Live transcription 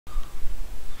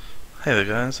Hey there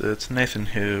guys, it's Nathan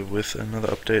here with another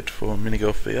update for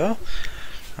MinigolfVR.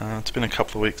 It's been a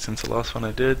couple of weeks since the last one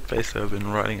I did. Basically I've been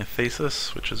writing a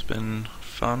thesis, which has been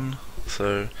fun,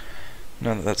 so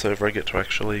now that that's over I get to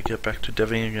actually get back to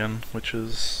deving again, which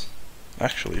is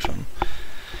actually fun.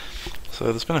 So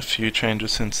there's been a few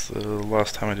changes since the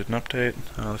last time I did an update.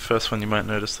 The first one, you might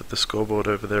notice that the scoreboard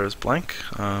over there is blank.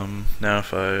 Now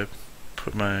if I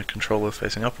put my controller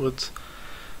facing upwards,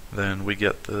 then we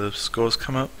get the scores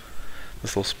come up.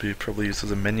 This will also be probably used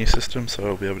as a menu system, so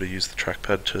I'll be able to use the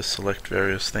trackpad to select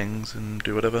various things and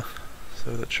do whatever.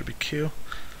 So that should be cute.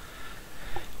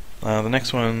 The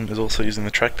next one is also using the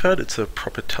trackpad. It's a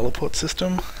proper teleport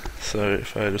system, so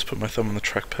if I just put my thumb on the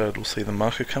trackpad, we'll see the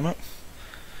marker come up.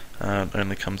 It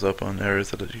only comes up on areas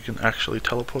that you can actually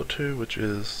teleport to, which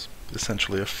is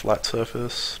essentially a flat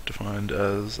surface defined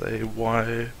as a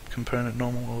Y component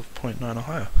normal of 0.9 or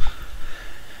higher.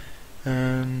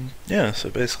 And yeah, so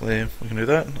basically we can do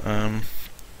that.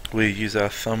 We use our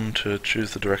thumb to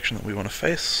choose the direction that we want to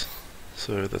face,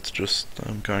 so that's just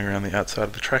going around the outside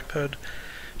of the trackpad.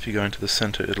 If you go into the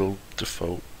center, it'll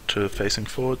default to facing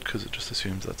forward because it just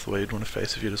assumes that's the way you'd want to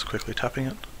face if you're just quickly tapping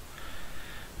it.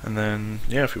 And then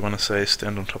yeah, if we want to say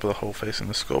stand on top of the hole facing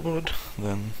the scoreboard,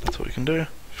 then that's what we can do.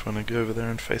 If we want to go over there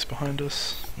and face behind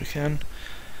us, we can.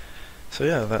 So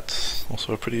yeah, that's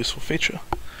also a pretty useful feature.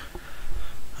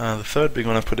 The third big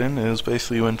one I put in is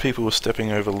basically when people were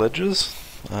stepping over ledges,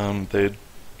 they'd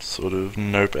sort of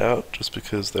nope out just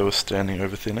because they were standing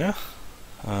over thin air.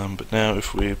 But now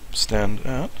if we stand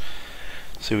out,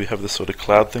 see we have this sort of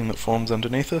cloud thing that forms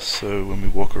underneath us, so when we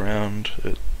walk around,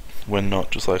 we're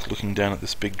not just like looking down at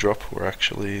this big drop, we're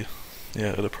actually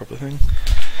at a proper thing.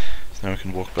 So now we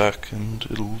can walk back and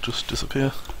it'll just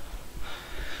disappear.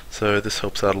 So this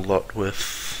helps out a lot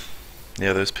with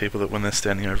those people that when they're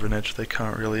standing over an edge they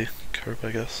can't really cope,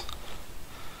 I guess.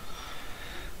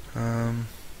 And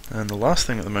the last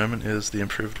thing at the moment is the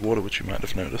improved water, which you might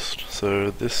have noticed. So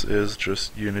this is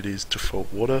just Unity's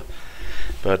default water,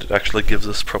 but it actually gives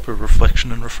us proper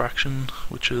reflection and refraction,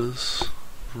 which is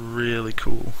really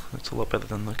cool. It's a lot better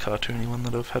than the cartoony one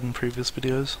that I've had in previous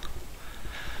videos.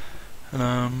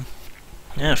 And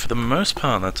yeah, for the most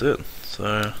part that's it.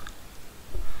 So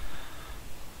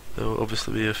there will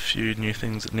obviously be a few new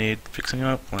things that need fixing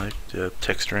up, like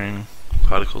texturing,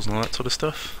 particles and all that sort of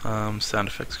stuff. Sound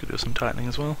effects could do some tightening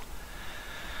as well.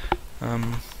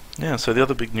 Yeah, so the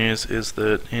other big news is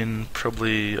that in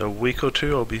probably a week or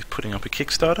two I'll be putting up a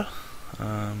Kickstarter.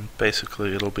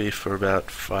 Basically it'll be for about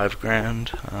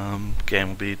 $5,000. Game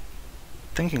will be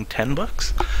thinking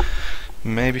 $10,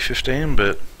 maybe 15,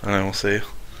 but I don't know, we'll see.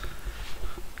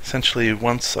 Essentially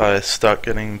once I start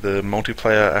getting the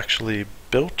multiplayer actually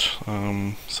built,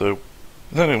 so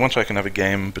once I can have a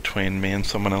game between me and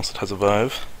someone else that has a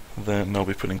Vive, then I'll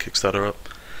be putting Kickstarter up.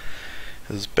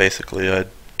 Because basically I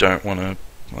don't want to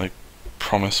like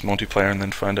promise multiplayer and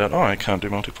then find out, oh, I can't do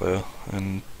multiplayer,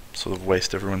 and sort of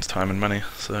waste everyone's time and money.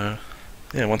 So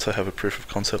yeah, once I have a proof of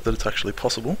concept that it's actually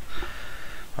possible,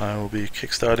 I will be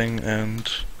kickstarting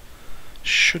and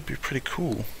should be pretty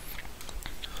cool.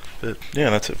 But yeah,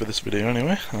 that's it for this video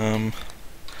anyway.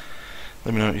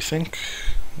 Let me know what you think,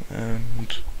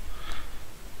 and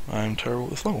I'm terrible at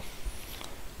this level.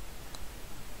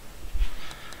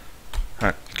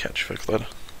 Alright, catch you folks later.